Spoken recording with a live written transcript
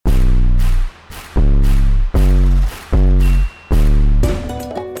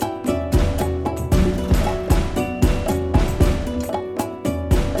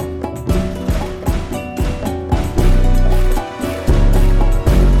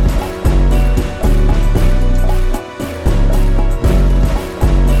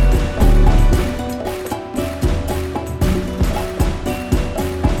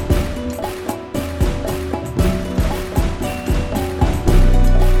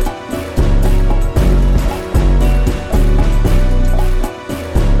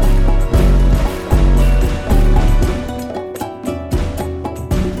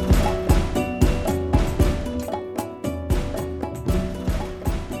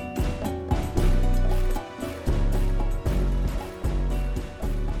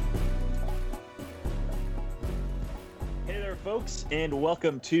folks, and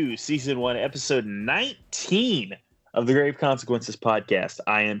welcome to Season 1, Episode 19 of the Grave Consequences Podcast.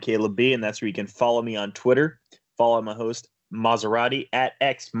 I am Caleb B., and that's where you can follow me on Twitter. Follow my host, Maserati, at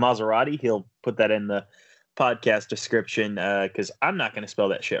XMaserati. He'll put that in the podcast description because I'm not going to spell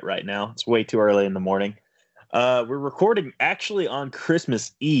that shit right now. It's way too early in the morning. We're recording actually on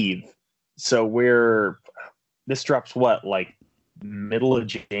Christmas Eve, so this drops what, like middle of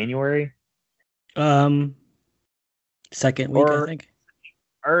January? Second week, I think.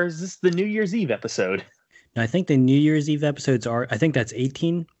 Or is this the New Year's Eve episode? No, I think the New Year's Eve episodes are, I think that's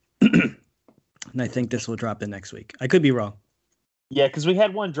 18. And I think this will drop the next week. I could be wrong. Yeah, because we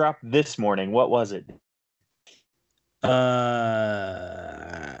had one drop this morning. What was it? We're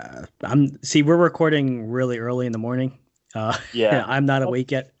recording really early in the morning. Yeah. I'm not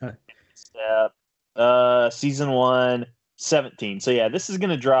awake yet. Season 1, 17. So yeah, this is going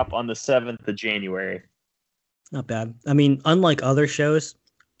to drop on the 7th of January. Not bad. I mean, unlike other shows,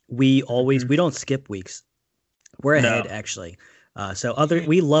 we don't skip weeks. We're ahead, actually.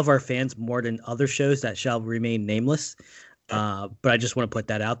 We love our fans more than other shows that shall remain nameless. But I just want to put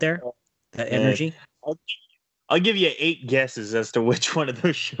that out there. That energy. I'll give you 8 guesses as to which one of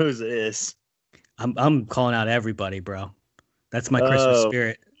those shows it is. I'm calling out everybody, bro. That's my Christmas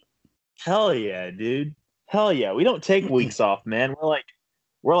spirit. Hell yeah, dude. Hell yeah. We don't take weeks off, man. We're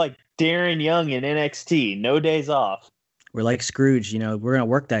like Darren Young in NXT. No days off. We're like Scrooge, we're going to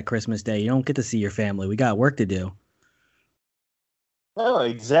work that Christmas day. You don't get to see your family. We got work to do. Oh,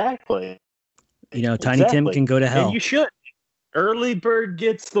 exactly. Tiny Tim can go to hell. And you should. Early bird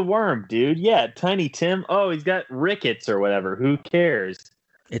gets the worm, dude. Yeah, Tiny Tim. Oh, he's got rickets or whatever. Who cares?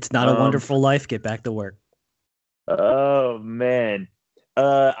 It's not a wonderful life. Get back to work. Oh, man.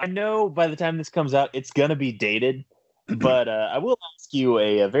 I know by the time this comes out, it's going to be dated. But I will ask you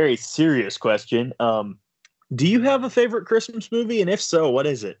a very serious question. Do you have a favorite Christmas movie? And if so, what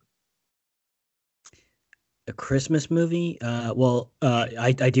is it? A Christmas movie?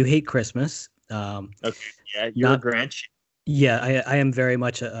 I do hate Christmas. Okay, yeah, you're a Grinch. Yeah, I am very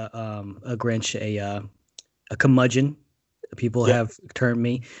much a Grinch, a curmudgeon. People have termed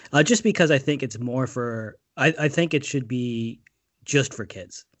me just because I think it's more for. I think it should be just for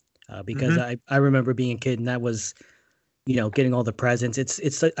kids because I remember being a kid and that was. Getting all the presents.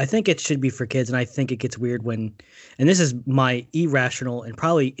 I think it should be for kids, and I think it gets weird when, and this is my irrational and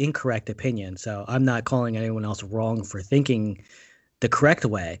probably incorrect opinion, so I'm not calling anyone else wrong for thinking the correct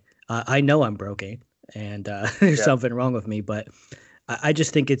way. I know I'm broken, and there's something wrong with me, but I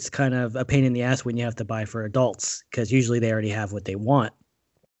just think it's kind of a pain in the ass when you have to buy for adults, because usually they already have what they want.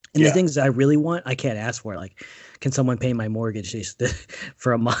 And the things I really want, I can't ask for. Like, can someone pay my mortgage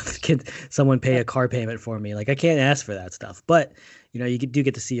for a month? Can someone pay a car payment for me? Like, I can't ask for that stuff. But, you do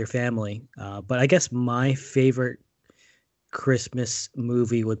get to see your family. But I guess my favorite Christmas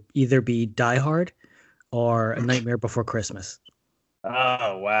movie would either be Die Hard or A Nightmare Before Christmas.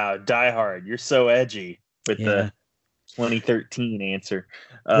 Oh, wow. Die Hard. You're so edgy with the 2013 answer.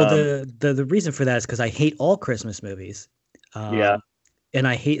 Well, the reason for that is because I hate all Christmas movies. And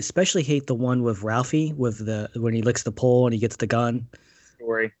I especially hate the one with Ralphie when he licks the pole and he gets the gun.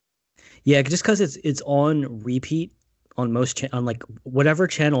 Story. Yeah, just because it's on repeat on on like whatever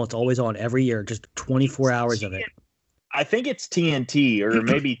channel it's always on every year, just 24 hours of it. I think it's TNT or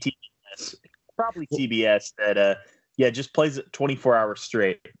maybe TBS, probably TBS that just plays it 24 hours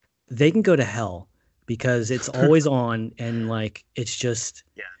straight. They can go to hell because it's always on and like it's just.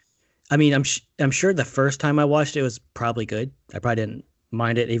 Yeah. I mean, I'm sure the first time I watched it was probably good. I probably didn't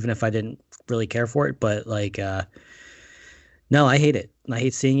mind it even if I didn't really care for it, but like no, I hate it. I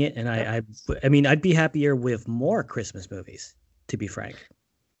hate seeing it, and I mean I'd be happier with more Christmas movies, to be frank.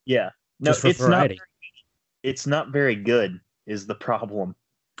 No, just for variety. It's not very good is the problem.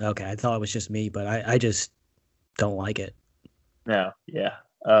 Okay, I thought it was just me, but I just don't like it. No,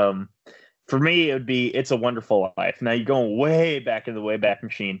 for me it would be It's a Wonderful Life. Now you're going way back in the Wayback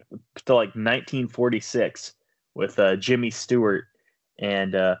Machine to like 1946 with Jimmy Stewart.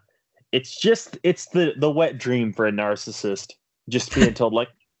 And it's the wet dream for a narcissist, just being told, like,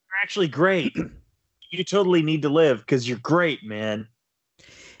 you're actually great. You totally need to live because you're great, man.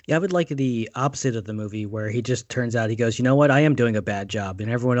 Yeah, I would like the opposite of the movie where he just turns out he goes, you know what, I am doing a bad job and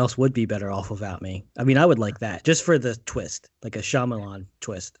everyone else would be better off without me. I mean, I would like that just for the twist, like a Shyamalan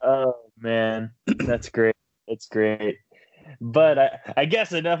twist. Oh, man, that's great. That's great. But I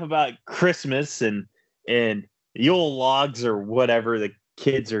guess enough about Christmas and Yule logs or whatever the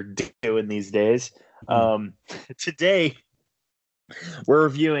kids are doing these days. Today, we're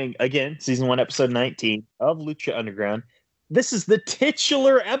reviewing, again, Season 1, Episode 19 of Lucha Underground. This is the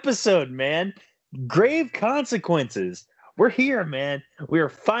titular episode, man. Grave Consequences. We're here, man. We are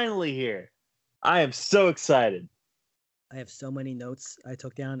finally here. I am so excited. I have so many notes I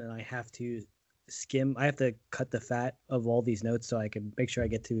took down, and I have to skim. I have to cut the fat of all these notes so I can make sure I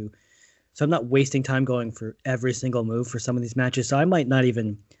get to. So I'm not wasting time going for every single move for some of these matches. So I might not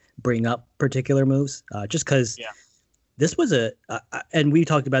even bring up particular moves, just because this was and we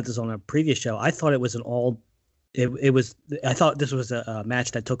talked about this on a previous show. I thought it was I thought this was a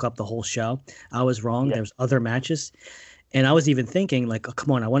match that took up the whole show. I was wrong. Yeah. There's other matches. And I was even thinking, like, oh,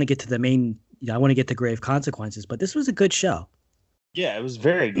 come on, I want to get to the main. I want to get to Grave Consequences. But this was a good show. Yeah, it was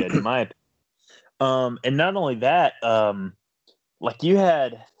very good in my opinion. And not only that, like you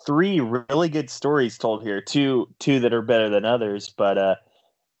had 3 really good stories told here. Two that are better than others. But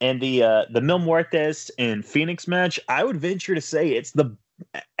and the Mil Muertes and Phoenix match, I would venture to say it's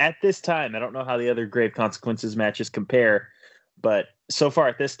at this time. I don't know how the other Grave Consequences matches compare, but so far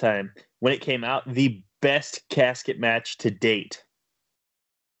at this time, when it came out, the best casket match to date.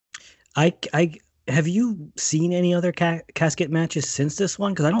 I have you seen any other casket matches since this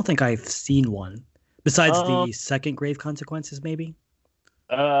one? Because I don't think I've seen one besides the second Grave Consequences, maybe.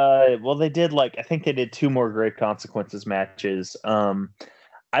 Well, they did I think they did 2 more Grave Consequences matches.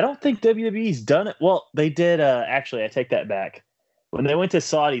 I don't think WWE's done it. Well, they did. Actually, I take that back. When they went to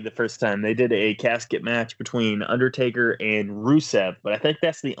Saudi the first time, they did a casket match between Undertaker and Rusev, but I think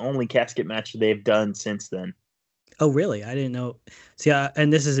that's the only casket match they've done since then. Oh, really? I didn't know. See,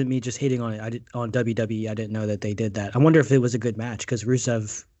 and this isn't me just hating on it. On WWE, I didn't know that they did that. I wonder if it was a good match because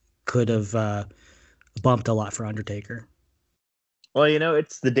Rusev could have bumped a lot for Undertaker. Well,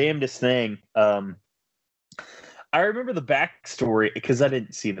 it's the damnedest thing. I remember the backstory because I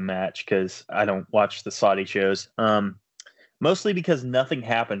didn't see the match because I don't watch the Saudi shows. Mostly because nothing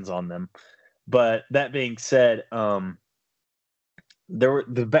happens on them. But that being said, the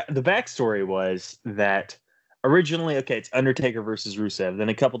backstory was that originally, it's Undertaker versus Rusev. Then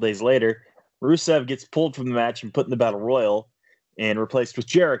a couple days later, Rusev gets pulled from the match and put in the Battle Royal and replaced with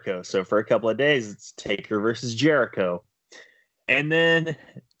Jericho. So for a couple of days, it's Taker versus Jericho. And then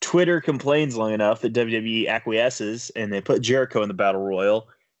Twitter complains long enough that WWE acquiesces and they put Jericho in the Battle Royal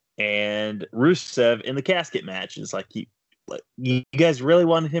and Rusev in the casket match. It's like, you guys really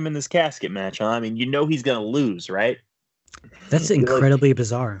wanted him in this casket match, huh? I mean, he's going to lose, right? That's incredibly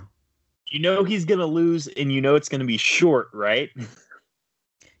bizarre. He's going to lose, and it's going to be short, right?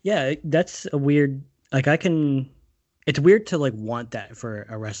 Yeah, that's a weird. It's weird to want that for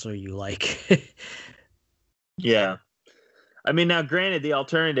a wrestler you like. Yeah. I mean, now granted, the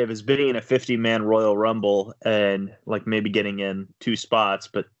alternative is being in a 50-man Royal Rumble and maybe getting in 2 spots,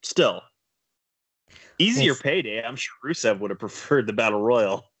 but still. Easier payday. I'm sure Rusev would have preferred the Battle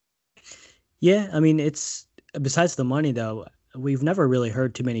Royal. Yeah, I mean, it's besides the money, though, we've never really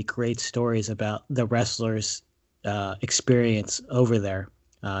heard too many great stories about the wrestlers' experience over there,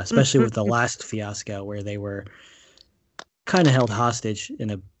 especially with the last fiasco where they were kind of held hostage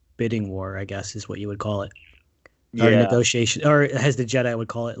in a bidding war, I guess is what you would call it. Yeah. Or negotiation, or as the Jedi would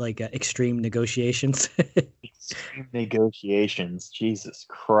call it, extreme negotiations. Extreme negotiations. Jesus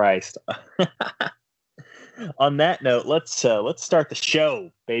Christ. On that note, let's start the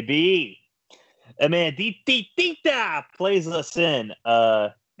show, baby. Man, Tita plays us in.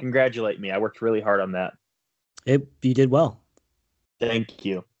 Congratulate me. I worked really hard on that. You did well. Thank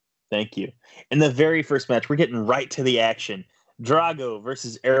you. In the very first match, we're getting right to the action. Drago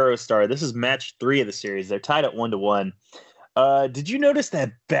versus Aerostar. This is match 3 of the series. They're tied at 1-1. Did you notice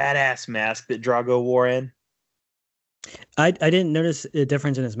that badass mask that Drago wore in? I didn't notice a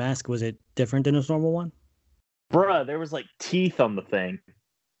difference in his mask. Was it different than his normal one? Bruh, there was teeth on the thing.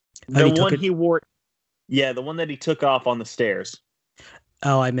 The one he wore. Yeah, the one that he took off on the stairs.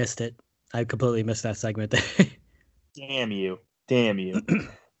 Oh, I missed it. I completely missed that segment. Damn you.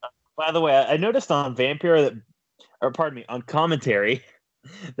 By the way, I noticed on on commentary,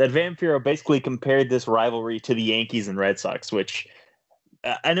 that Vampiro basically compared this rivalry to the Yankees and Red Sox, which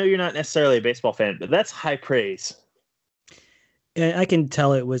I know you're not necessarily a baseball fan, but that's high praise. I can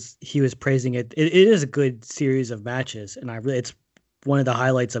tell he was praising it. It is a good series of matches, and it's one of the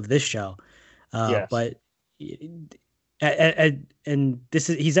highlights of this show. Yes. But and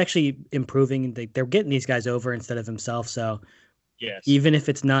he's actually improving. They're getting these guys over instead of himself. So yes, even if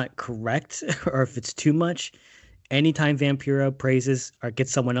it's not correct or if it's too much, anytime Vampiro praises or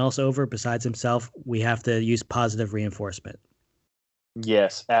gets someone else over besides himself, we have to use positive reinforcement.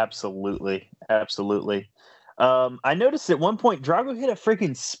 Yes, absolutely. I noticed at one point Drago hit a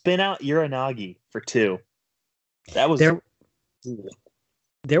freaking spin out Uranagi for 2. That was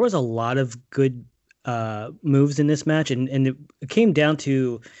there was a lot of good moves in this match, and it came down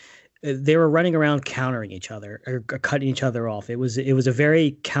to they were running around countering each other or cutting each other off. It was a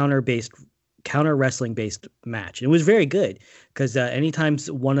very counter wrestling based match. It was very good because anytime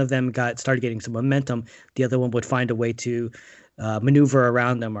one of them started getting some momentum, the other one would find a way to maneuver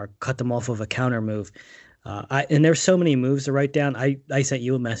around them or cut them off of a counter move. And there's so many moves to write down. I sent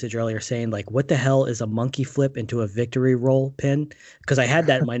you a message earlier saying like, what the hell is a monkey flip into a victory roll pin? Because I had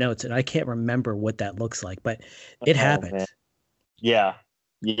that in my notes and I can't remember what that looks like, but it happened. Man. Yeah.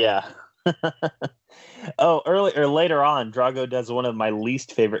 Oh, early or later on, Drago does one of my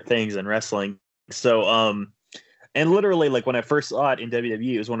least favorite things in wrestling. So, and literally, like when I first saw it in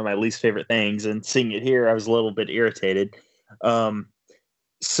WWE, it was one of my least favorite things. And seeing it here, I was a little bit irritated.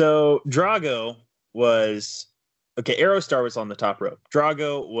 So Drago was Aerostar was on the top rope.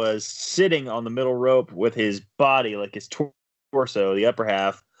 Drago was sitting on the middle rope with his body, like his torso, the upper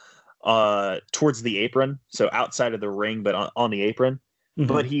half, towards the apron, so outside of the ring, but on the apron. Mm-hmm.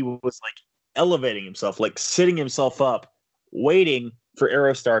 But he was like elevating himself, like sitting himself up, waiting for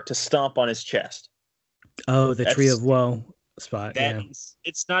Aerostar to stomp on his chest. Oh, the Tree of Woe spot.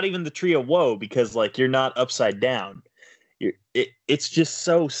 It's not even the Tree of Woe because like you're not upside down. It's just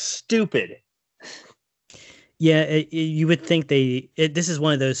so stupid. Yeah, you would think this is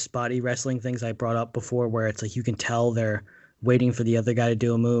one of those spotty wrestling things I brought up before where it's like you can tell they're waiting for the other guy to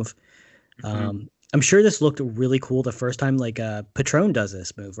do a move. Mm-hmm. I'm sure this looked really cool the first time. Like Patron does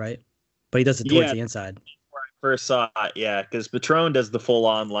this move, right? But he does it towards the inside. Where I first saw it, yeah, because Patron does the full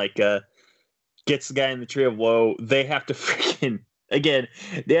on like gets the guy in the Tree of Woe. They have to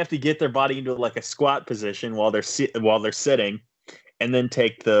they have to get their body into like a squat position while they're sitting, and then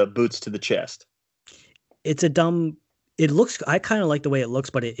take the boots to the chest. It looks, I kind of like the way it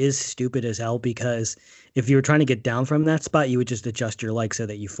looks, but it is stupid as hell because if you were trying to get down from that spot, you would just adjust your leg so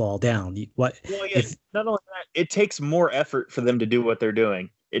that you fall down. Not only that, it takes more effort for them to do what they're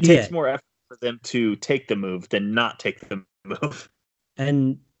doing. It takes more effort for them to take the move than not take the move.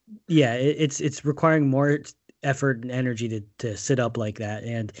 And yeah, it's requiring more effort and energy to sit up like that.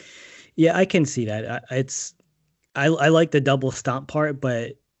 And yeah, I can see that. I like the double stomp part,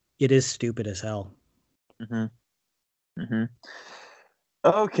 but it is stupid as hell. Mm-hmm. Mm-hmm.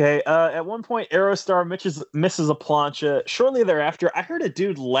 Okay. At one point, Aerostar misses a plancha. Shortly thereafter, I heard a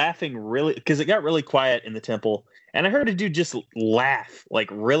dude laughing because it got really quiet in the temple, and I heard a dude just laugh like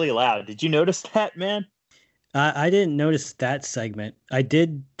really loud. Did you notice that, man? I didn't notice that segment. I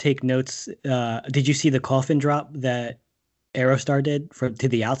did take notes. Did you see the coffin drop that Aerostar did to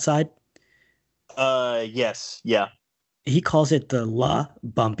the outside? Yes. Yeah. He calls it the La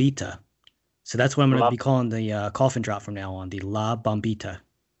Bombita. So that's what I'm going to be calling the coffin drop from now on, the La Bombita.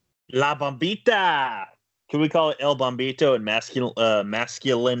 La Bombita! Can we call it El Bombito and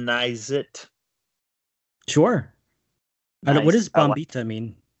masculinize it? Sure. Nice. What does Bombita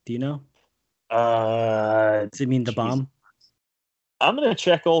mean? Do you know? Does it mean the bomb? I'm going to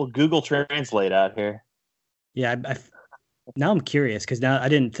check old Google Translate out here. Yeah, now I'm curious because now I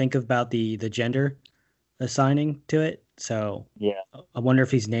didn't think about the gender assigning to it. So yeah, I wonder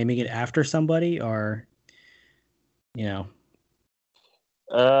if he's naming it after somebody or,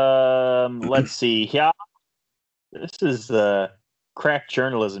 let's see. Yeah, this is the crack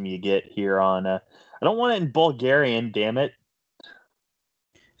journalism you get here on. I don't want it in Bulgarian. Damn it!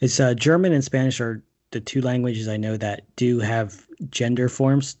 It's German and Spanish are the two languages I know that do have gender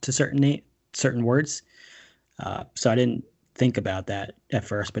forms to certain words. So I didn't think about that at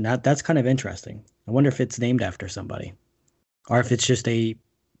first, but that's kind of interesting. I wonder if it's named after somebody. Or if it's just a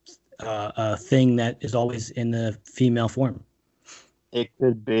thing that is always in the female form. It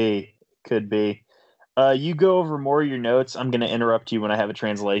could be. You go over more of your notes. I'm going to interrupt you when I have a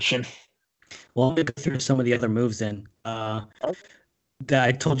translation. Well, I'm going to go through some of the other moves then. That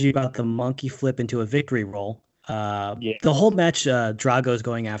I told you about the monkey flip into a victory roll. The whole match, Drago's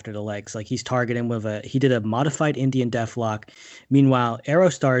going after the legs. Like he's targeting he did a modified Indian Deathlock. Meanwhile,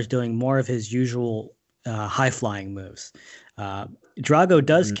 Aerostar is doing more of his usual high-flying moves. Drago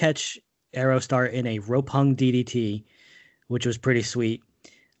does catch Aerostar in a rope-hung DDT, which was pretty sweet.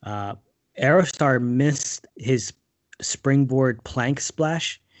 Aerostar missed his springboard plank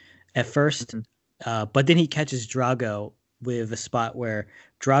splash at first, but then he catches Drago with a spot where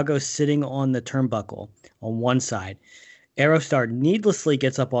Drago's sitting on the turnbuckle on one side. Aerostar needlessly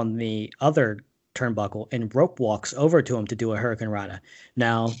gets up on the other turnbuckle and rope walks over to him to do a Hurricane Rana.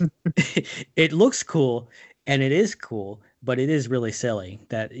 Now, it looks cool, and it is cool, but it is really silly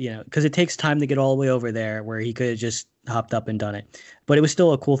that, because it takes time to get all the way over there where he could have just hopped up and done it. But it was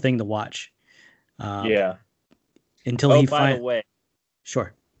still a cool thing to watch. Yeah. Until he by the way.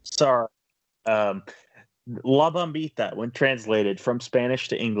 Sure. Sorry. La Bombita, when translated from Spanish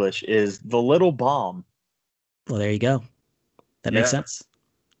to English, is the little bomb. Well, there you go. That makes sense.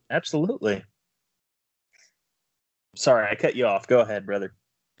 Absolutely. Sorry, I cut you off. Go ahead, brother.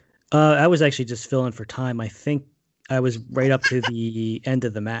 I was actually just filling for time. I think I was right up to the end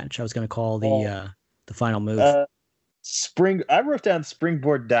of the match. I was going to call the final move. I wrote down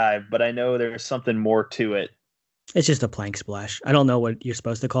springboard dive, but I know there's something more to it. It's just a plank splash. I don't know what you're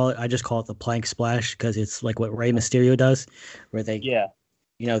supposed to call it. I just call it the plank splash because it's like what Rey Mysterio does, where they,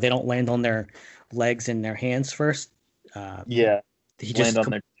 they don't land on their legs and their hands first. He land just on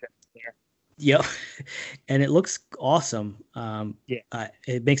their chest there. Yep, and it looks awesome.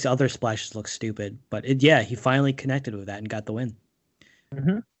 It makes other splashes look stupid, but he finally connected with that and got the win.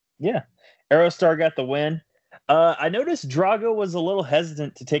 Mm-hmm. Yeah, Aerostar got the win. I noticed Drago was a little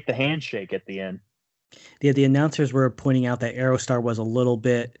hesitant to take the handshake at the end. Yeah, the announcers were pointing out that Aerostar was a little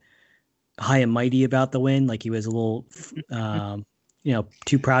bit high and mighty about the win, like he was a little,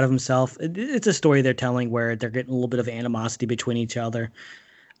 too proud of himself. It's a story they're telling where they're getting a little bit of animosity between each other.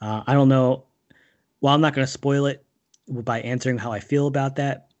 I don't know. Well, I'm not going to spoil it by answering how I feel about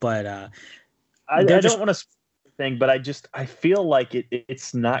that, but I don't want to spoil anything, but I feel like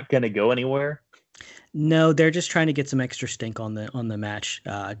it's not going to go anywhere. No, they're just trying to get some extra stink on the match.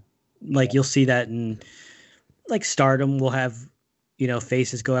 You'll see that in like Stardom will have,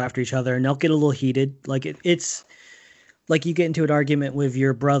 faces go after each other and they'll get a little heated. Like it's like you get into an argument with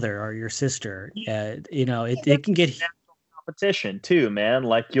your brother or your sister. It can get competition too, man.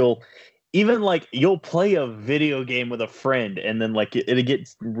 Like you'll play a video game with a friend and then like it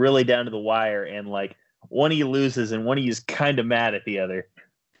gets really down to the wire and like one of you loses and one of you is kind of mad at the other.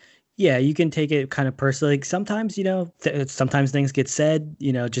 Yeah, you can take it kind of personally. Like sometimes, sometimes things get said,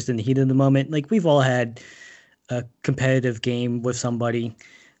 just in the heat of the moment. Like we've all had a competitive game with somebody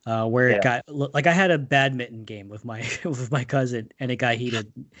where it got like I had a badminton game with my cousin and it got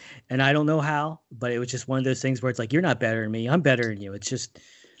heated, and I don't know how, but it was just one of those things where it's like you're not better than me, I'm better than you. It's just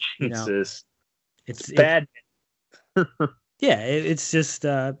it's bad. It's just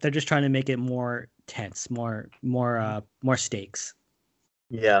they're just trying to make it more tense, more stakes.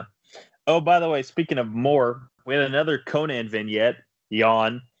 Yeah. Oh, by the way, speaking of more, we had another Conan vignette,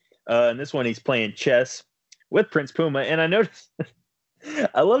 Yawn. And this one he's playing chess with Prince Puma. And I noticed,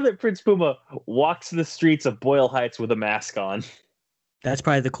 I love that Prince Puma walks the streets of Boyle Heights with a mask on. That's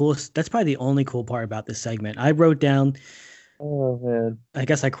probably the coolest. That's probably the only cool part about this segment. I wrote down. Oh, man. I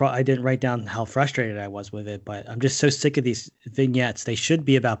guess I didn't write down how frustrated I was with it, but I'm just so sick of these vignettes. They should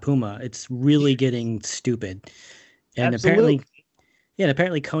be about Puma. It's really getting stupid. And Absolutely.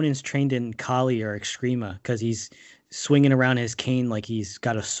 apparently Conan's trained in Kali or Extrema because he's swinging around his cane like he's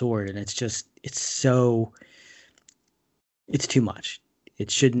got a sword, and it's too much.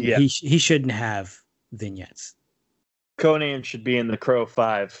 It shouldn't. Yeah. He shouldn't have vignettes. Conan should be in the Crow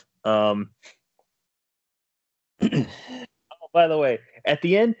 5. Oh, by the way, at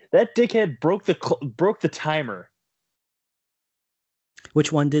the end, that dickhead broke the timer.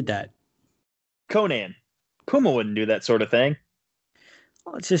 Which one did that? Conan. Puma wouldn't do that sort of thing.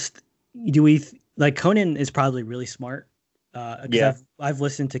 Well, it's just Conan is probably really smart. I've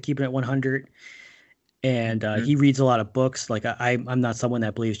listened to Keeping It 100, and he reads a lot of books. Like I'm not someone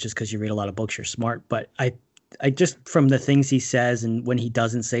that believes just because you read a lot of books you're smart, but I just from the things he says and when he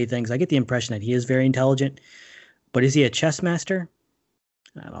doesn't say things, I get the impression that he is very intelligent. But is he a chess master?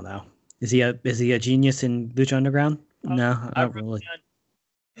 I don't know. Is he a genius in Lucha Underground? No, I don't really.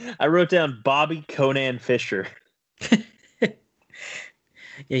 I wrote down Bobby Conan Fischer.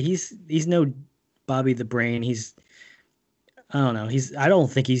 Yeah, he's no Bobby the Brain. I don't know. I don't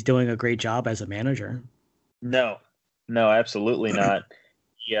think he's doing a great job as a manager. No, absolutely not.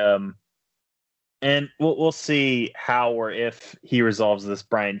 And we'll see how or if he resolves this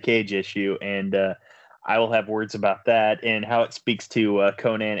Brian Cage issue, and I will have words about that and how it speaks to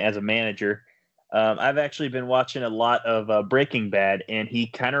Conan as a manager. I've actually been watching a lot of Breaking Bad, and he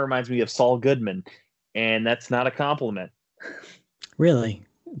kind of reminds me of Saul Goodman, and that's not a compliment. Really?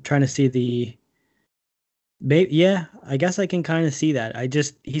 I'm trying to see yeah, I guess I can kind of see that.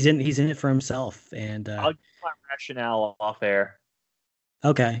 He's in it for himself, and I'll give my rationale off air.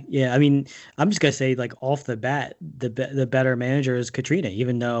 Okay, yeah. I mean, I'm just gonna say, like off the bat, the better manager is Katrina.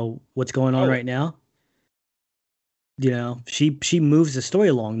 Even though what's going on right now, she moves the story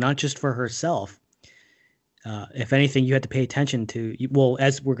along, not just for herself. If anything, you have to pay attention to. Well,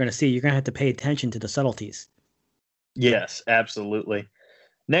 as we're gonna see, you're gonna have to pay attention to the subtleties. Yes, absolutely.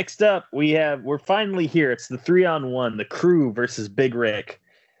 Next up, we're finally here. It's the 3-on-1, the Crew versus Big Rick.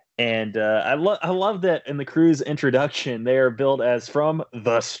 And I love that in the Crew's introduction, they are billed as from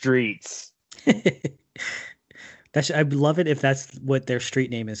the streets. I'd love it if that's what their street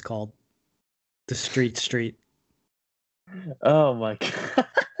name is called. The street. Oh my god.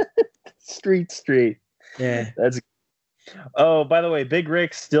 Street. Yeah. That's Oh, by the way, Big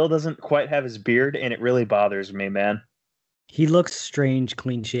Rick still doesn't quite have his beard, and it really bothers me, man. He looks strange,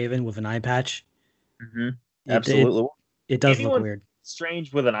 clean shaven with an eye patch. Mm-hmm. It, it, Absolutely. it does look Anyone weird.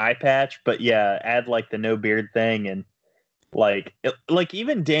 strange with an eye patch, but yeah, add like the no beard thing, and like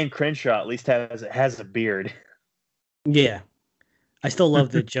even Dan Crenshaw at least has a beard. Yeah. I still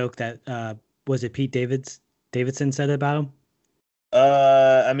love the joke that was it Davidson said about him?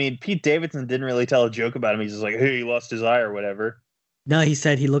 I mean, Pete Davidson didn't really tell a joke about him. He's just like, hey, he lost his eye or whatever. No, he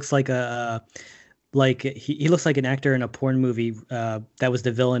said he looks like he looks like an actor in a porn movie that was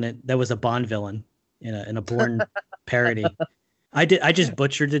the villain that was a Bond villain in a Bourne parody. I just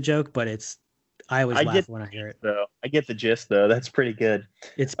butchered the joke, but I always laugh when I hear it. Though I get the gist though. That's pretty good.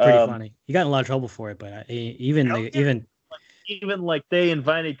 It's pretty funny. He got in a lot of trouble for it, but even like they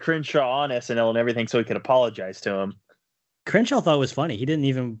invited Crenshaw on SNL and everything so he could apologize to him. Crenshaw thought it was funny. He didn't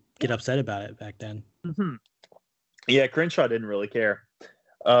even get upset about it back then. Mm-hmm. Yeah, Crenshaw didn't really care.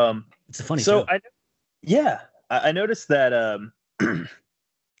 It's a funny joke. I noticed that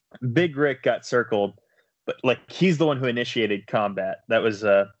Big Rick got circled, but like he's the one who initiated combat. That was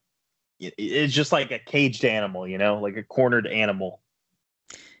it's just like a caged animal, like a cornered animal.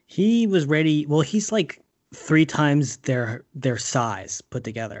 He was ready. Well, he's like 3 times their size put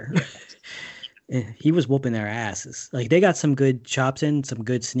together. He was whooping their asses. Like they got some good chops in, some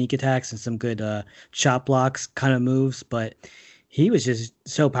good sneak attacks, and some good chop blocks kind of moves. But he was just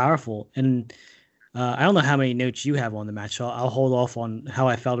so powerful. And I don't know how many notes you have on the match, so I'll hold off on how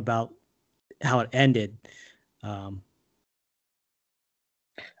I felt about how it ended. I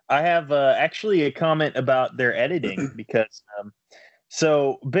have actually a comment about their editing because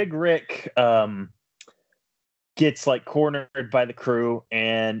so Big Rick gets like cornered by the crew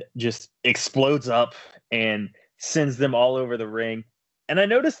and just explodes up and sends them all over the ring. And I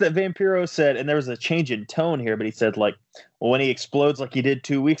noticed that Vampiro said, and there was a change in tone here, but he said like, well, when he explodes like he did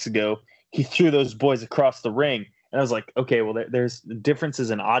 2 weeks ago, he threw those boys across the ring. And I was like, okay, well, there's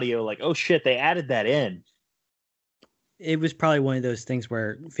differences in audio. Like, oh shit, they added that in. It was probably one of those things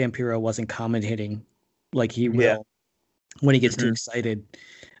where Vampiro wasn't commentating like he will when he gets too excited.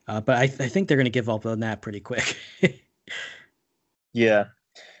 But I think they're going to give up on that pretty quick. Yeah.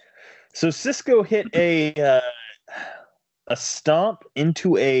 So Cisco hit a stomp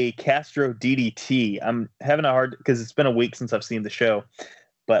into a Castro DDT. I'm having a hard because it's been a week since I've seen the show,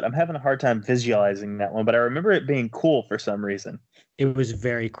 but I'm having a hard time visualizing that one. But I remember it being cool for some reason. It was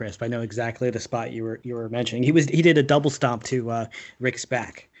very crisp. I know exactly the spot you were mentioning. He did a double stomp to Rick's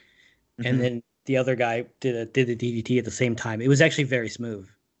back, and then the other guy did a DDT at the same time. It was actually very smooth.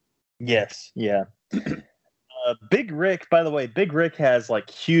 Yes, yeah. Big Rick, by the way, Big Rick has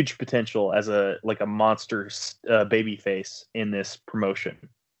like huge potential as a monster baby face in this promotion,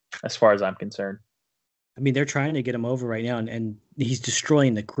 as far as I'm concerned. I mean, they're trying to get him over right now, and he's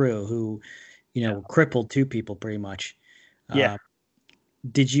destroying the crew, who, crippled 2 people pretty much. Yeah.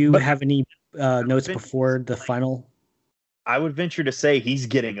 Did you have any notes before the final? I would venture to say he's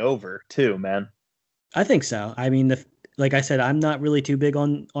getting over too, man. I think so. I mean, like I said, I'm not really too big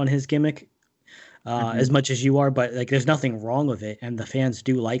on his gimmick as much as you are, but like there's nothing wrong with it, and the fans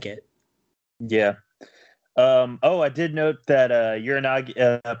do like it. Yeah. I did note that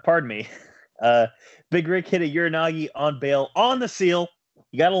Uranagi, pardon me, Big Rick hit a Uranagi on bail on the seal.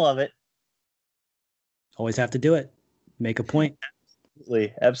 You gotta love it. Always have to do it. Make a point.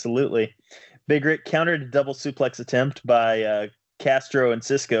 Absolutely. Big Rick countered a double suplex attempt by Castro and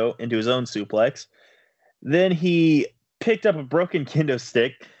Cisco into his own suplex. Then he picked up a broken kendo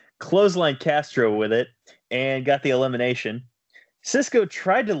stick, clotheslined Castro with it, and got the elimination. Cisco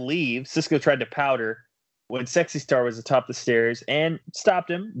tried to leave. Cisco tried to powder when Sexy Star was atop the stairs and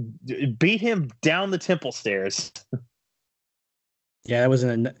stopped him, beat him down the temple stairs. Yeah,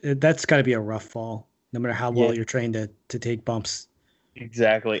 that's got to be a rough fall, no matter how well you're trained to take bumps.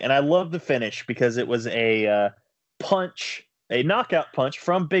 Exactly. And I love the finish because it was a knockout punch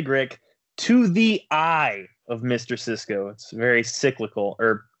from Big Rick to the eye of Mr. Cisco. It's very cyclical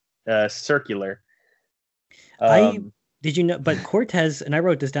or circular. Did you know? But Cortez, and I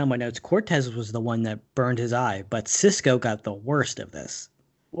wrote this down in my notes, Cortez was the one that burned his eye, but Cisco got the worst of this.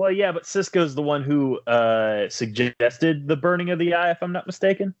 Well, yeah, but Cisco's the one who suggested the burning of the eye, if I'm not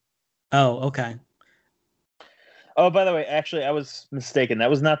mistaken. Oh, okay. Oh, by the way, actually, I was mistaken. That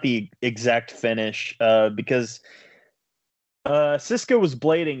was not the exact finish because Cisco was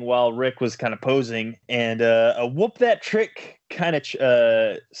blading while Rick was kind of posing, and a whoop that trick kind of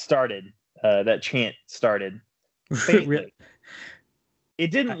started. that chant started faintly.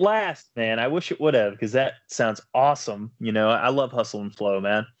 It didn't last, man. I wish it would have, because that sounds awesome. I love Hustle and Flow,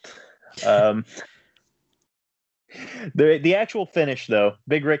 man. The actual finish, though,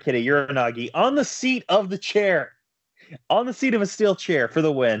 Big Rick hit a Uranagi on the seat of the chair, on the seat of a steel chair for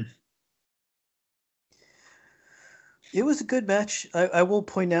the win. It was a good match. I will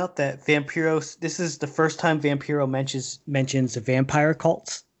point out that Vampiro, this is the first time Vampiro mentions vampire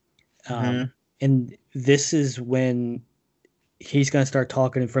cults. And this is when he's going to start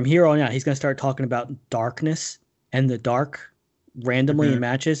talking, from here on out, he's going to start talking about darkness and the dark randomly in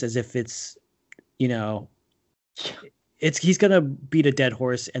matches, as if it's, he's going to beat a dead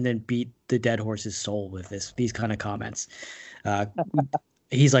horse and then beat the dead horse's soul with these kind of comments.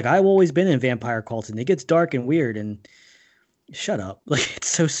 He's like, I've always been in vampire cults and it gets dark and weird, and shut up. Like, it's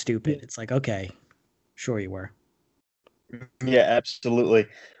so stupid. It's like, okay, sure you were. Yeah, absolutely.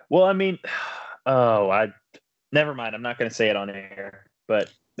 Well, I mean, never mind. I'm not going to say it on air,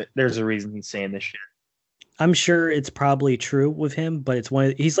 but there's a reason he's saying this shit. I'm sure it's probably true with him, but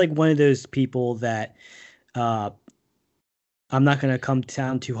he's like one of those people that, I'm not going to come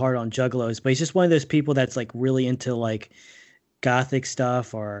down too hard on juggalos, but he's just one of those people that's like really into like gothic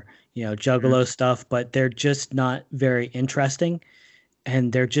stuff or, juggalo stuff, but they're just not very interesting,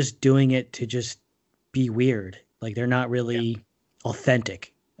 and they're just doing it to just be weird. Like, they're not really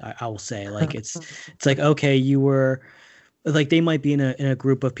authentic. I will say, like, it's like, okay, you were like, they might be in a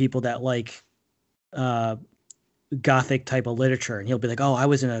group of people that like gothic type of literature, and he'll be like, oh, I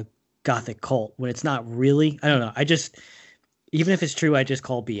was in a gothic cult, when it's not really. I don't know. Even if it's true, I just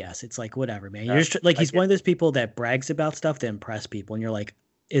call BS. It's like, whatever, man. You're just like, he's one of those people that brags about stuff to impress people, and you're like,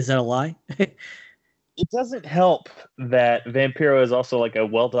 is that a lie? It doesn't help that Vampiro is also like a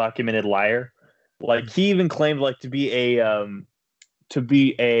well-documented liar. Like, he even claimed like to be a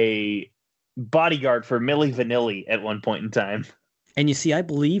bodyguard for Milli Vanilli at one point in time. And you see, I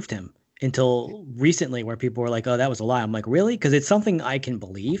believed him until recently, where people were like, oh, that was a lie. I'm like, really? Because it's something I can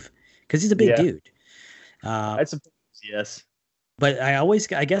believe, because he's a big dude. I suppose, yes. But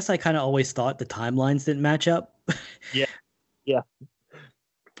I guess I kind of always thought the timelines didn't match up. Yeah.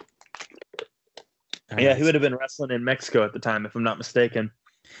 Yeah, he would have been wrestling in Mexico at the time, if I'm not mistaken.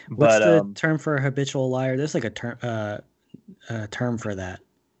 What's the term for a habitual liar? There's like a term for that.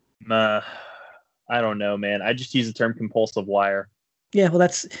 I don't know, man. I just use the term compulsive liar. Yeah, well,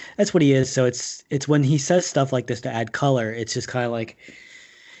 that's what he is. So it's when he says stuff like this to add color, it's just kind of like,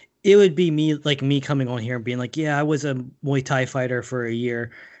 it would be me coming on here and being like, yeah, I was a Muay Thai fighter for a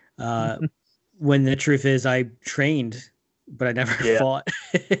year. When the truth is, I trained, but I never fought.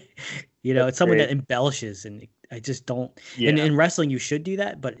 It's someone that embellishes, and I just don't. Yeah. And in wrestling, you should do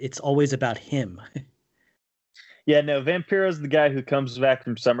that, but it's always about him. Yeah, no, Vampiro's the guy who comes back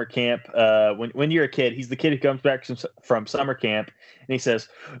from summer camp. When you're a kid, he's the kid who comes back from summer camp, and he says,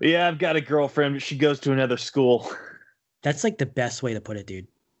 yeah, I've got a girlfriend, but she goes to another school. That's like the best way to put it, dude.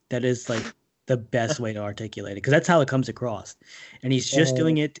 That is like the best way to articulate it, because that's how it comes across. And he's just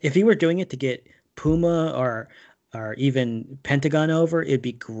doing it. If he were doing it to get Puma or even Pentagon over, it'd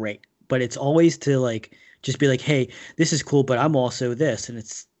be great. But it's always to like just be like, hey, this is cool, but I'm also this. And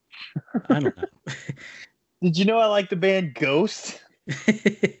it's, I don't know. Did you know I like the band Ghost?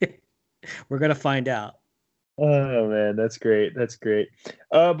 We're going to find out. Oh, man, that's great. That's great.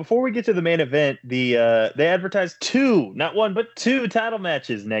 Before we get to the main event, they advertised 2, not 1, but 2 title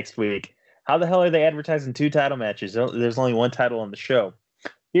matches next week. How the hell are they advertising 2 title matches? There's only 1 title on the show.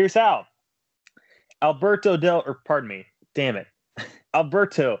 Here's how. Alberto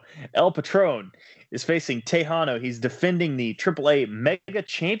El Patron is facing Tejano. He's defending the AAA Mega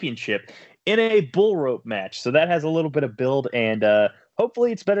Championship in a bull rope match. So that has a little bit of build, and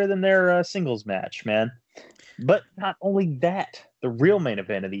hopefully it's better than their singles match, man. But not only that, the real main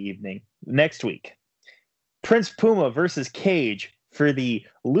event of the evening next week. Prince Puma versus Cage for the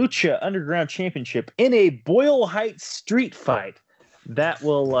Lucha Underground Championship in a Boyle Heights street fight. That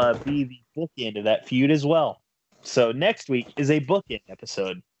will be the bookend of that feud as well. So next week is a bookend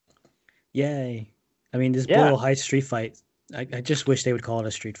episode. Yay. I mean, this Boyle Heights street fight, I just wish they would call it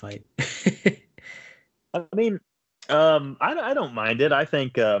a street fight. I mean, I don't mind it. I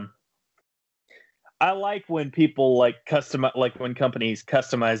think I like when people when companies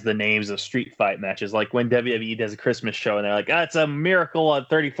customize the names of street fight matches, like when WWE does a Christmas show and they're like, it's a Miracle on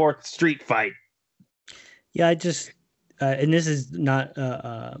 34th Street Fight. Yeah, I just and this is not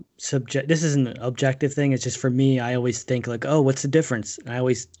this isn't an objective thing. It's just, for me, I always think like, oh, what's the difference? And I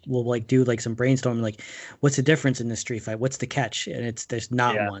always will like do like some brainstorming, like, what's the difference in this street fight? What's the catch? And there's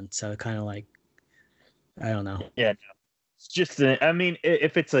not one. So kind of like, I don't know. Yeah. It's just, I mean,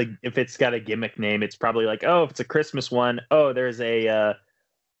 if it's got a gimmick name, it's probably like, oh, if it's a Christmas one, oh, there's a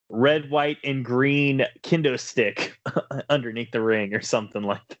red, white, and green kendo stick underneath the ring or something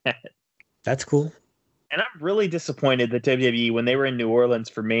like that. That's cool. And I'm really disappointed that WWE, when they were in New Orleans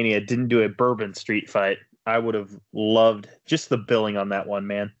for Mania, didn't do a Bourbon Street fight. I would have loved just the billing on that one,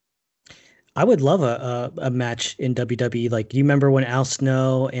 man. I would love a match in WWE. Like, you remember when Al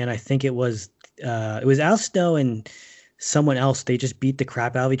Snow and I think it was Al Snow and someone else, they just beat the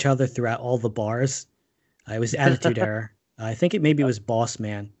crap out of each other throughout all the bars. It was Attitude Era. I think it was Boss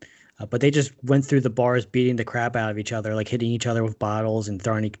Man. But they just went through the bars beating the crap out of each other, like hitting each other with bottles and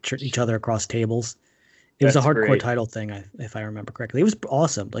throwing each other across tables. It was a hardcore great. title thing, if I remember correctly. It was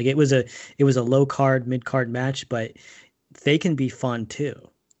awesome. Like, it was a low card, mid card match, but they can be fun too.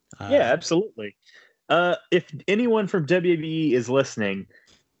 Yeah, absolutely. If anyone from WWE is listening,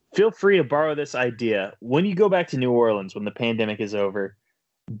 feel free to borrow this idea. When you go back to New Orleans, when the pandemic is over,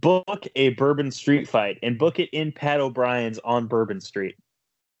 book a Bourbon Street fight and book it in Pat O'Brien's on Bourbon Street.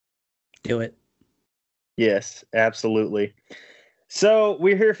 Do it. Yes, absolutely. So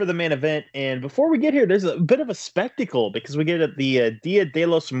we're here for the main event, and before we get here, there's a bit of a spectacle because we get the Dia de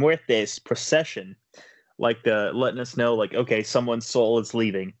los Muertes procession, like letting us know, like, okay, someone's soul is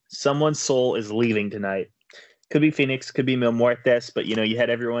leaving. Someone's soul is leaving tonight. Could be Phoenix, could be Mil Muertes, but you had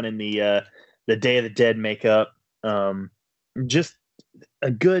everyone in the Day of the Dead makeup. Just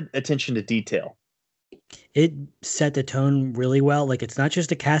a good attention to detail. It set the tone really well. Like, it's not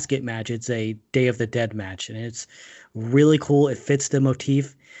just a casket match, it's a Day of the Dead match, and it's really cool. It fits the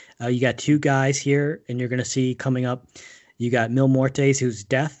motif. You got two guys here, and you're going to see coming up, you got Mil Muertes, who's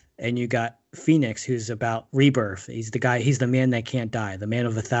death, and you got Phoenix, who's about rebirth. He's the man that can't die, the man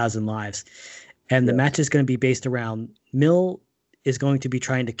of 1,000 lives. And the match is going to be based around Mil is going to be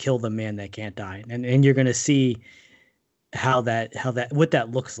trying to kill the man that can't die. And you're going to see what that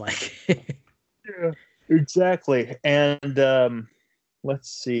looks like. Yeah, exactly. And let's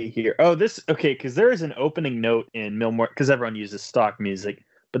see here. Oh, because there is an opening note in Mil Muertes, because everyone uses stock music,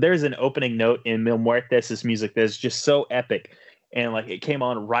 but there's an opening note in Mil Muertes' music that's just so epic. And like, it came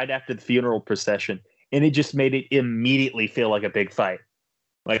on right after the funeral procession, and it just made it immediately feel like a big fight.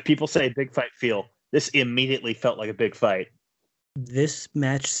 Like, people say big fight feel. This immediately felt like a big fight. This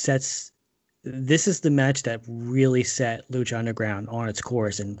is the match that really set Lucha Underground on its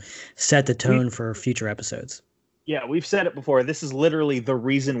course and set the tone for future episodes. Yeah, we've said it before. This is literally the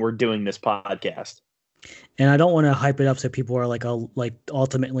reason we're doing this podcast. And I don't want to hype it up so people are like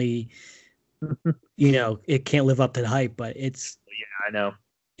ultimately, it can't live up to the hype, but it's. Yeah, I know.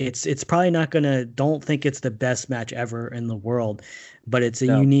 It's probably not gonna. Don't think it's the best match ever in the world, but it's a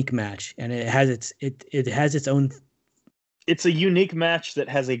unique match, and it has its own. It's a unique match that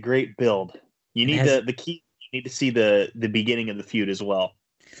has a great build. You need the key. You need to see the beginning of the feud as well.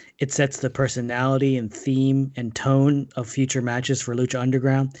 It sets the personality and theme and tone of future matches for Lucha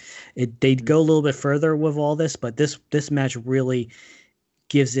Underground. They go a little bit further with all this, but this match really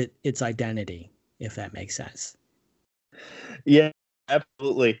gives it its identity, if that makes sense. Yeah.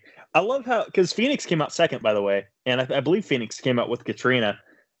 Absolutely. I love how, because Phoenix came out second, by the way, and I believe Phoenix came out with Katrina.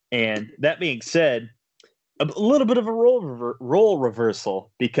 And that being said, a little bit of a role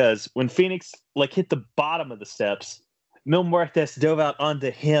reversal, because when Phoenix hit the bottom of the steps, Mil Muertes dove out onto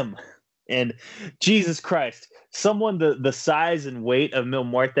him. And Jesus Christ, someone the size and weight of Mil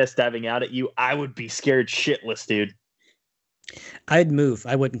Muertes diving out at you, I would be scared shitless, dude. I'd move.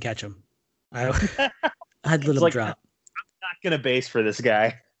 I wouldn't catch him. I'd let him drop. Not gonna base for this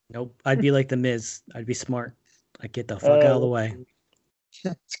guy. Nope. I'd be like the Miz. I'd be smart. I'd get the fuck out of the way.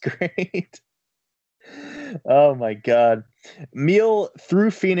 That's great. Oh my god. Mil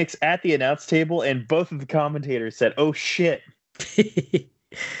threw Phoenix at the announce table, and both of the commentators said, "Oh shit."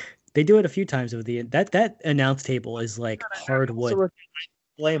 They do it a few times with that announce table is like hardwood.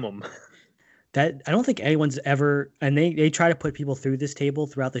 Blame them. That I don't think anyone's ever, and they try to put people through this table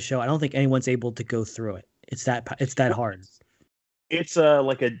throughout the show. I don't think anyone's able to go through it. It's that hard. It's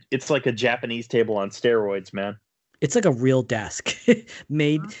like a Japanese table on steroids, man. It's like a real desk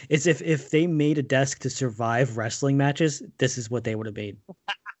made. It's if they made a desk to survive wrestling matches, this is what they would have made.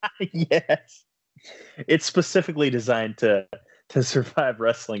 Yes, it's specifically designed to survive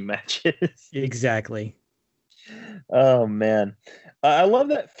wrestling matches. Exactly. Oh man, I love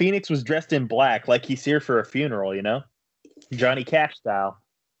that Phoenix was dressed in black, like he's here for a funeral. Johnny Cash style.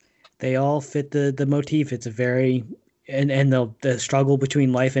 They all fit the motif. It's a very and the struggle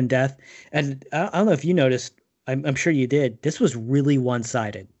between life and death. And I don't know if you noticed. I'm sure you did. This was really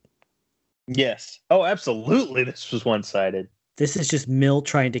one-sided. Yes. Oh, absolutely. This was one-sided. This is just Mil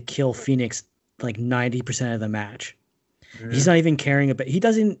trying to kill Phoenix like 90% of the match. He's not even caring about. He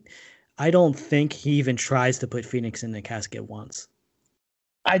doesn't. I don't think he even tries to put Phoenix in the casket once.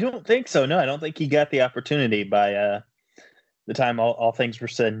 I don't think so. No, I don't think he got the opportunity by the time all things were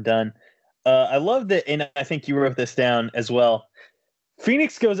said and done. I love that, and I think you wrote this down as well.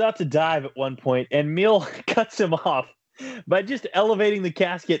 Phoenix goes out to dive at one point, and Meal cuts him off by just elevating the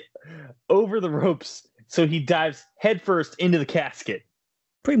casket over the ropes, so he dives headfirst into the casket.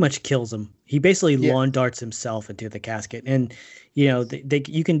 Pretty much kills him. He basically lawn darts himself into the casket, and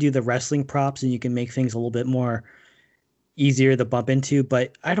you can do the wrestling props, and you can make things a little bit more easier to bump into.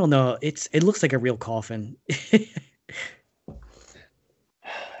 But I don't know. It looks like a real coffin.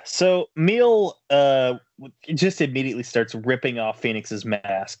 So Meal just immediately starts ripping off Phoenix's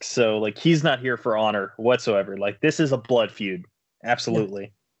mask. So like he's not here for honor whatsoever. Like this is a blood feud. Absolutely. Yeah.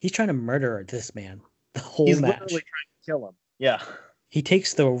 He's trying to murder this man. The whole he's match. Literally trying to kill him. Yeah. He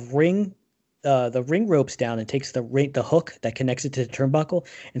takes the ring ropes down and takes the hook that connects it to the turnbuckle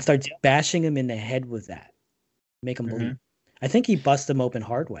and starts bashing him in the head with that. Make him bleed. I think he busts him open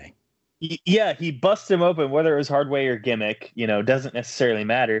hard way. Yeah, he busts him open, whether it was hard way or gimmick, doesn't necessarily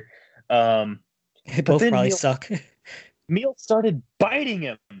matter. They both probably suck. Meal started biting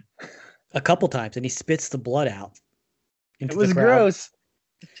him a couple times, and he spits the blood out. It was gross.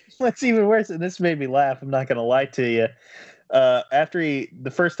 What's even worse, and this made me laugh, I'm not going to lie to you. After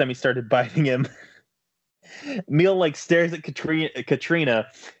the first time he started biting him, Meal stares at Katrina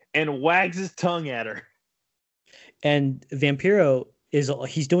and wags his tongue at her. And Vampiro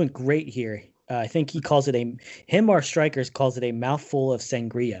he's doing great here. I think he calls it our strikers calls it a mouthful of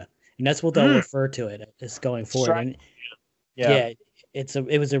sangria, and that's what they'll refer to it as going forward. And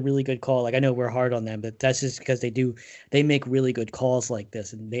it was a really good call. Like I know we're hard on them, but that's just because they make really good calls like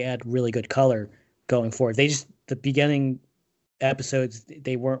this, and they add really good color going forward. The beginning episodes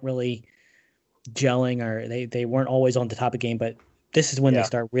they weren't really gelling, or they weren't always on the top of game, but this is when they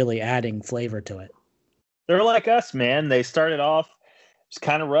start really adding flavor to it. They're like us, man. They started off it's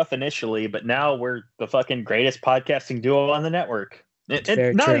kind of rough initially, but now we're the fucking greatest podcasting duo on the network. Not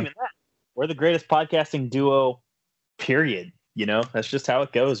even that. We're the greatest podcasting duo, period. That's just how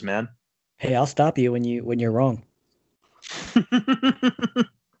it goes, man. Hey, I'll stop you when you're wrong.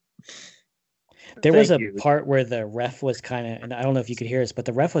 There was a part where the ref was kind of, and I don't know if you could hear this, but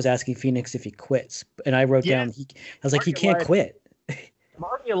the ref was asking Phoenix if he quits. And I wrote down, I was like, he can't quit.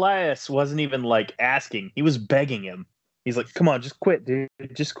 Marty Elias wasn't even asking. He was begging him. He's like, come on, just quit, dude.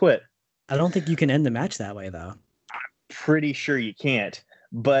 Just quit. I don't think you can end the match that way, though. I'm pretty sure you can't.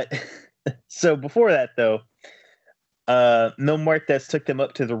 But so before that, though, Mil Muertes took them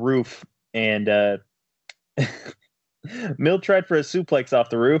up to the roof, and Mil tried for a suplex off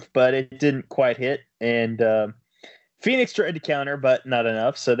the roof, but it didn't quite hit. And Phoenix tried to counter, but not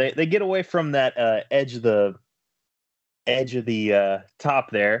enough. So they get away from that edge of the top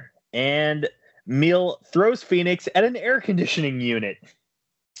there, and Mil throws Phoenix at an air conditioning unit.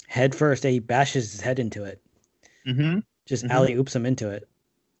 Head first, he bashes his head into it. Just alley-oops him into it.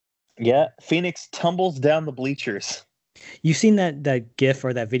 Yeah, Phoenix tumbles down the bleachers. You seen that gif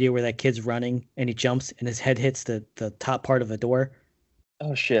or that video where that kid's running and he jumps and his head hits the top part of a door?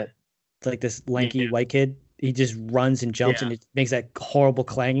 Oh, shit. It's like this lanky white kid. He just runs and jumps and it makes that horrible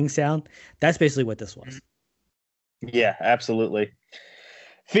clanging sound. That's basically what this was. Yeah, absolutely.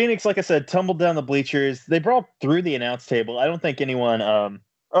 Phoenix, like I said, tumbled down the bleachers. They brawled through the announce table. I don't think anyone...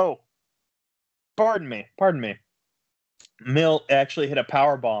 pardon me. Mil actually hit a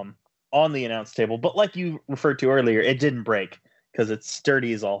power bomb on the announce table, but like you referred to earlier, it didn't break because it's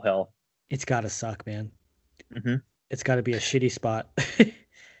sturdy as all hell. It's got to suck, man. It's got to be a shitty spot.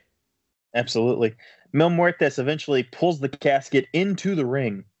 Absolutely. Mil Muertes eventually pulls the casket into the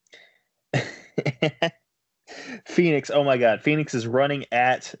ring. Phoenix, oh my God, Phoenix is running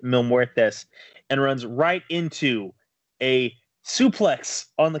at Mil Muertes and runs right into a suplex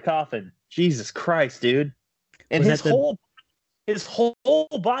on the coffin. Jesus Christ, dude. And his whole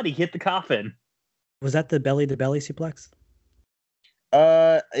body hit the coffin. Was that the belly-to-belly suplex?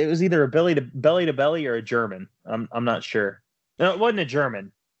 It was either a belly-to-belly or a German. I'm not sure. No, it wasn't a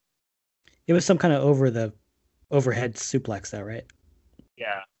German. It was some kind of overhead suplex, though, right?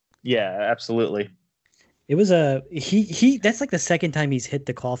 Yeah, absolutely. It was he that's like the second time he's hit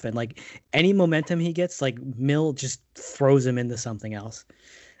the coffin. Like any momentum he gets, like Mil just throws him into something else.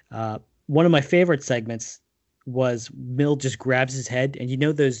 One of my favorite segments was Mil just grabs his head,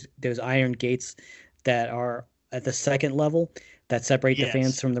 and those iron gates that are at the second level that separate the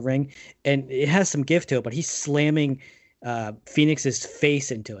fans from the ring, and it has some gift to it, but he's slamming Phoenix's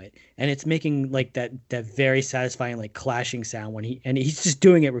face into it, and it's making like that very satisfying like clashing sound when he's just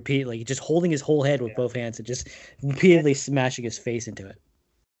doing it repeatedly, just holding his whole head with both hands and just repeatedly smashing his face into it.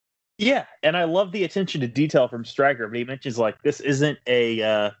 Yeah, and I love the attention to detail from Stryker, but he mentions like this isn't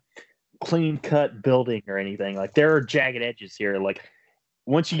a clean cut building or anything. Like there are jagged edges here. Like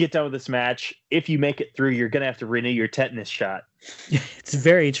once you get done with this match, if you make it through, you're gonna have to renew your tetanus shot. It's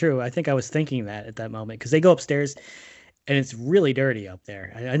very true. I think I was thinking that at that moment because they go upstairs and it's really dirty up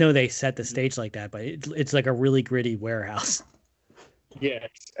there. I know they set the stage like that, but it's like a really gritty warehouse. Yes,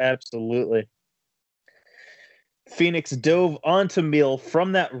 absolutely. Phoenix dove onto Mill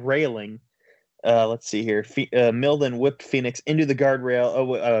from that railing. Let's see here. Mill then whipped Phoenix into the guardrail.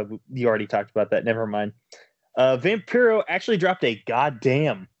 Oh, you already talked about that. Never mind. Vampiro actually dropped a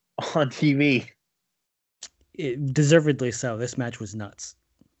goddamn on TV. Deservedly so. This match was nuts.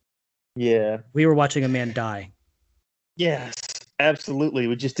 Yeah. We were watching a man die. Yes, absolutely.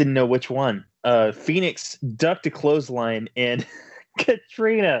 We just didn't know which one. Phoenix ducked a clothesline, and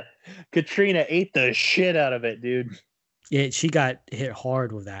Katrina ate the shit out of it, dude. Yeah, she got hit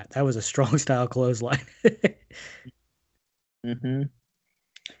hard with that. That was a strong style clothesline. Mm-hmm.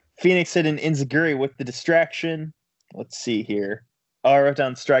 Phoenix hit an Enziguri with the distraction. Let's see here. I wrote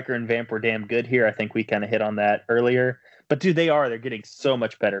down Stryker and Vamp were damn good here. I think we kind of hit on that earlier. But dude, they're getting so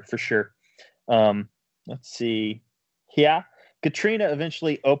much better for sure. Let's see. Yeah. Katrina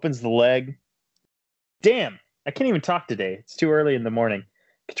eventually opens the leg. Damn, I can't even talk today. It's too early in the morning.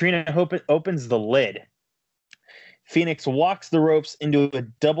 Katrina opens the lid. Phoenix walks the ropes into a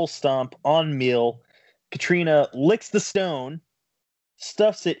double stomp on Mill. Katrina licks the stone,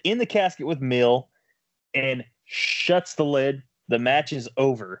 stuffs it in the casket with Mill, and shuts the lid. The match is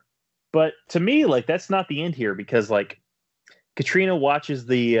over. But to me, like, that's not the end here because, like, Katrina watches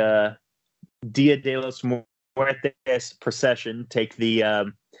the Dia de los Muertes procession take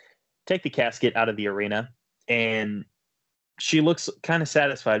the casket out of the arena, and she looks kind of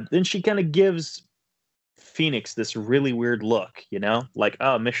satisfied. Then she kind of gives Phoenix this really weird look, you know, like,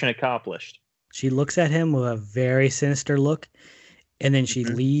 oh, mission accomplished. She looks at him with a very sinister look, and then she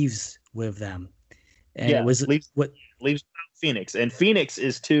leaves with them. And it was leaves Phoenix, and Phoenix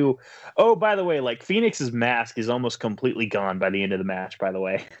is too. Oh, by the way, like Phoenix's mask is almost completely gone by the end of the match. By the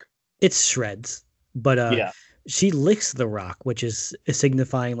way, it's shreds, but she licks the rock, which is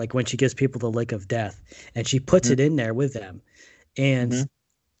signifying like when she gives people the lick of death, and she puts it in there with them. And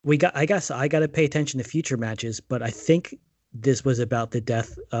I guess I got to pay attention to future matches, but I think this was about the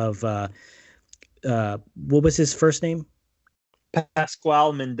death of what was his first name?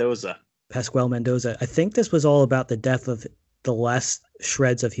 Pascual Mendoza. I think this was all about the death of the last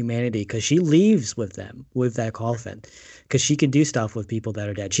shreds of humanity because she leaves with them, with that coffin, because she can do stuff with people that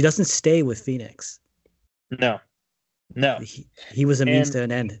are dead. She doesn't stay with Phoenix. No. He was a means to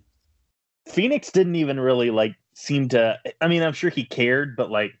an end. Phoenix didn't even really like seem to. I mean, I'm sure he cared, but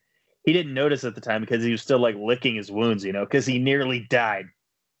like he didn't notice at the time because he was still like licking his wounds, you know, because he nearly died.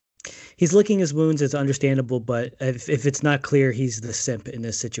 He's licking his wounds. It's understandable, but if it's not clear, he's the simp in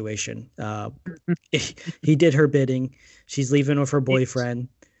this situation. He did her bidding. She's leaving with her boyfriend.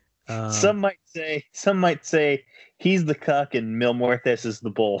 Some might say he's the cuck and Mil Muertes is the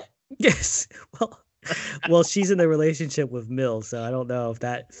bull. Yes. Well, she's in a relationship with Mill, so I don't know if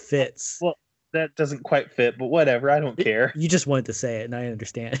that fits. Well, that doesn't quite fit, but whatever. I don't care. You just wanted to say it, and I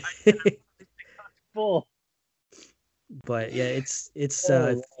understand. Bull. But yeah, it's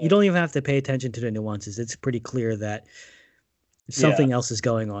you don't even have to pay attention to the nuances. It's pretty clear that something else is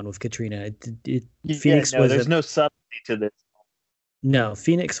going on with Katrina. Phoenix was there's no subtlety to this. No,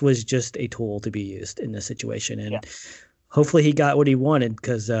 Phoenix was just a tool to be used in this situation, and hopefully he got what he wanted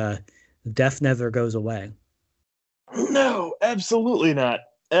because death never goes away. No, absolutely not.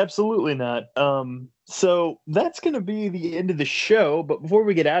 Absolutely not. So that's going to be the end of the show. But before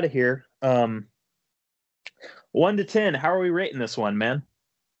we get out of here, 1 to 10, how are we rating this one, man?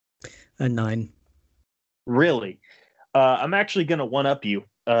 A 9. Really? I'm actually going to one-up you.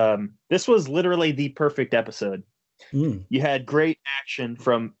 This was literally the perfect episode. You had great action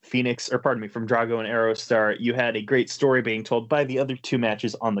from from Drago and Aerostar. You had a great story being told by the other two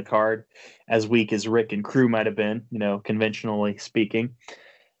matches on the card, as weak as Rick and Crew might have been, you know, conventionally speaking.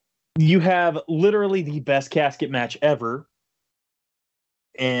 You have literally the best casket match ever.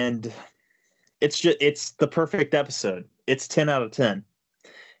 And it's the perfect episode. It's 10 out of 10.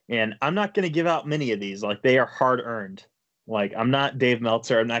 And I'm not going to give out many of these. Like, they are hard earned. Like, I'm not Dave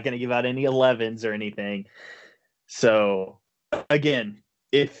Meltzer. I'm not going to give out any 11s or anything. So again,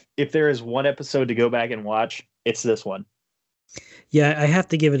 if there is one episode to go back and watch, it's this one. Yeah, I have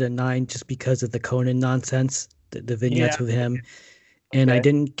to give it a 9 just because of the Conan nonsense. the vignettes with him. Okay. And I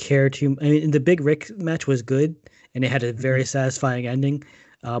didn't care too. I mean, the Big Rick match was good, and it had a very satisfying ending.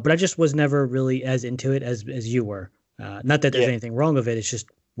 But I just was never really as into it as you were. Not that there's anything wrong with it. It just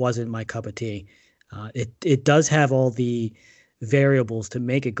wasn't my cup of tea. It does have all the variables to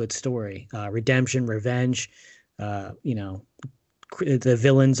make a good story. Redemption, revenge. The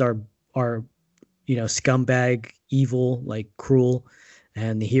villains are scumbag, evil, like cruel,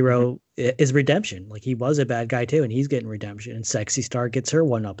 and the hero is redemption. Like, he was a bad guy too, and he's getting redemption. And Sexy Star gets her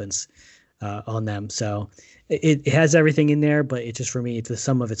one-uppance on them. So it has everything in there, but it just, for me, the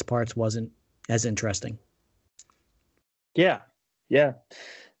sum of its parts wasn't as interesting. Yeah.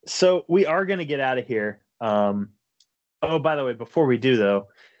 So we are going to get out of here. Oh, by the way, before we do though,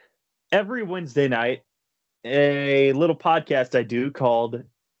 every Wednesday night, a little podcast I do called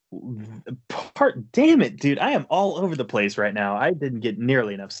Damn it, dude. I am all over the place right now. I didn't get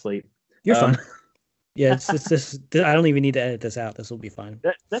nearly enough sleep. You're fine. Yeah, it's this. I don't even need to edit this out. This will be fine.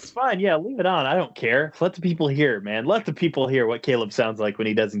 That's fine. Yeah, leave it on. I don't care. Let the people hear, man. Let the people hear what Caleb sounds like when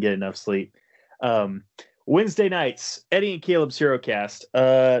he doesn't get enough sleep. Wednesday nights, Eddie and Caleb's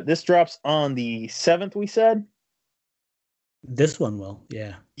HeroCast. This drops on the 7th, we said? This one will,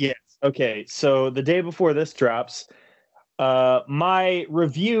 yeah. Yes. Okay, so the day before this drops, my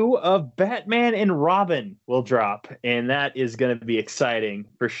review of Batman and Robin will drop, and that is going to be exciting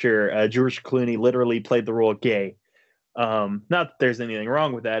for sure. George Clooney literally played the role of gay. Not that there's anything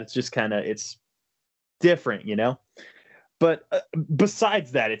wrong with that. It's just it's different, you know? But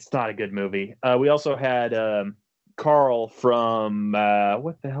besides that, it's not a good movie. We also had Carl from,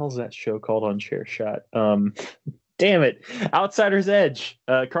 what the hell is that show called on Chair Shot? Damn it. Outsider's Edge.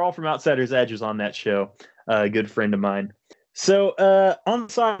 Carl from Outsider's Edge was on that show. A good friend of mine. So on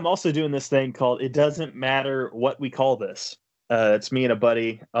the side, I'm also doing this thing called It Doesn't Matter What We Call This. It's me and a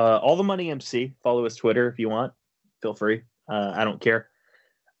buddy. All the Money MC. Follow his Twitter if you want. Feel free. I don't care.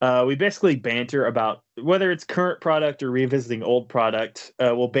 We basically banter about whether it's current product or revisiting old product.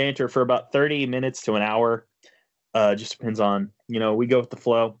 We'll banter for about 30 minutes to an hour. Just depends on, we go with the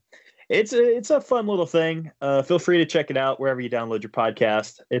flow. It's a fun little thing. Feel free to check it out wherever you download your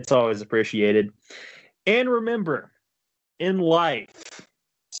podcast. It's always appreciated. And remember, in life,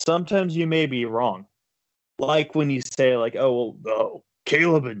 sometimes you may be wrong. Like when you say,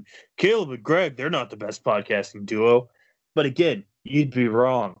 Caleb and Greg, they're not the best podcasting duo. But again, you'd be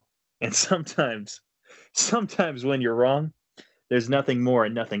wrong. And sometimes when you're wrong, there's nothing more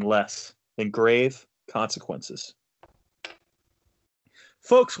and nothing less than grave consequences.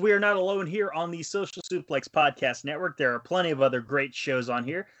 Folks, we are not alone here on the Social Suplex Podcast Network. There are plenty of other great shows on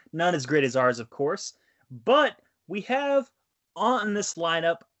here. None as great as ours, of course. But we have on this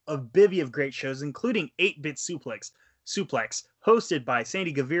lineup a bevy of great shows, including 8-Bit Suplex, hosted by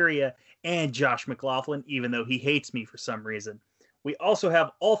Sandy Gaviria and Josh McLaughlin, even though he hates me for some reason. We also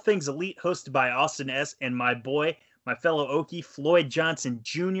have All Things Elite, hosted by Austin S. and my boy, my fellow Okie, Floyd Johnson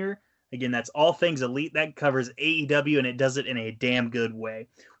Jr. Again, that's All Things Elite. That covers AEW, and it does it in a damn good way.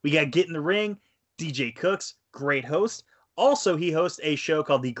 We got Get in the Ring, DJ Cooks, great host. Also, he hosts a show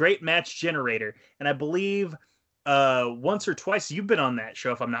called The Great Match Generator, and I believe once or twice you've been on that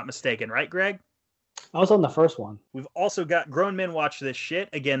show, if I'm not mistaken, right, Greg? I was on the first one. We've also got Grown Men Watch This Shit.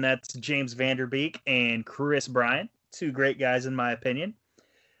 Again, that's James Vanderbeek and Chris Bryan. Two great guys, in my opinion.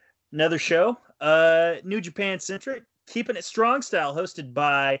 Another show, New Japan Centric, Keeping It Strong Style, hosted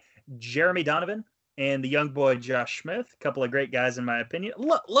by Jeremy Donovan and the young boy Josh Smith. A couple of great guys, in my opinion.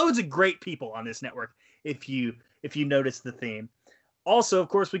 Loads of great people on this network, if you notice the theme. Also, of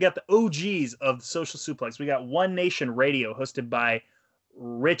course, we got the OGs of Social Suplex. We got One Nation Radio, hosted by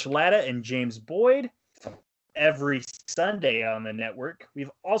Rich Latta and James Boyd, every Sunday on the network. We've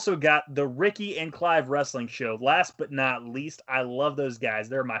also got the Ricky and Clive Wrestling Show. Last but not least, I love those guys.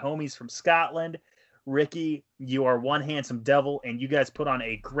 They're my homies from Scotland. Ricky, you are one handsome devil, and you guys put on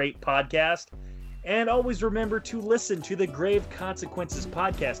a great podcast. And always remember to listen to the Grave Consequences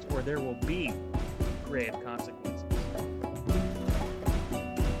podcast, or there will be grave consequences.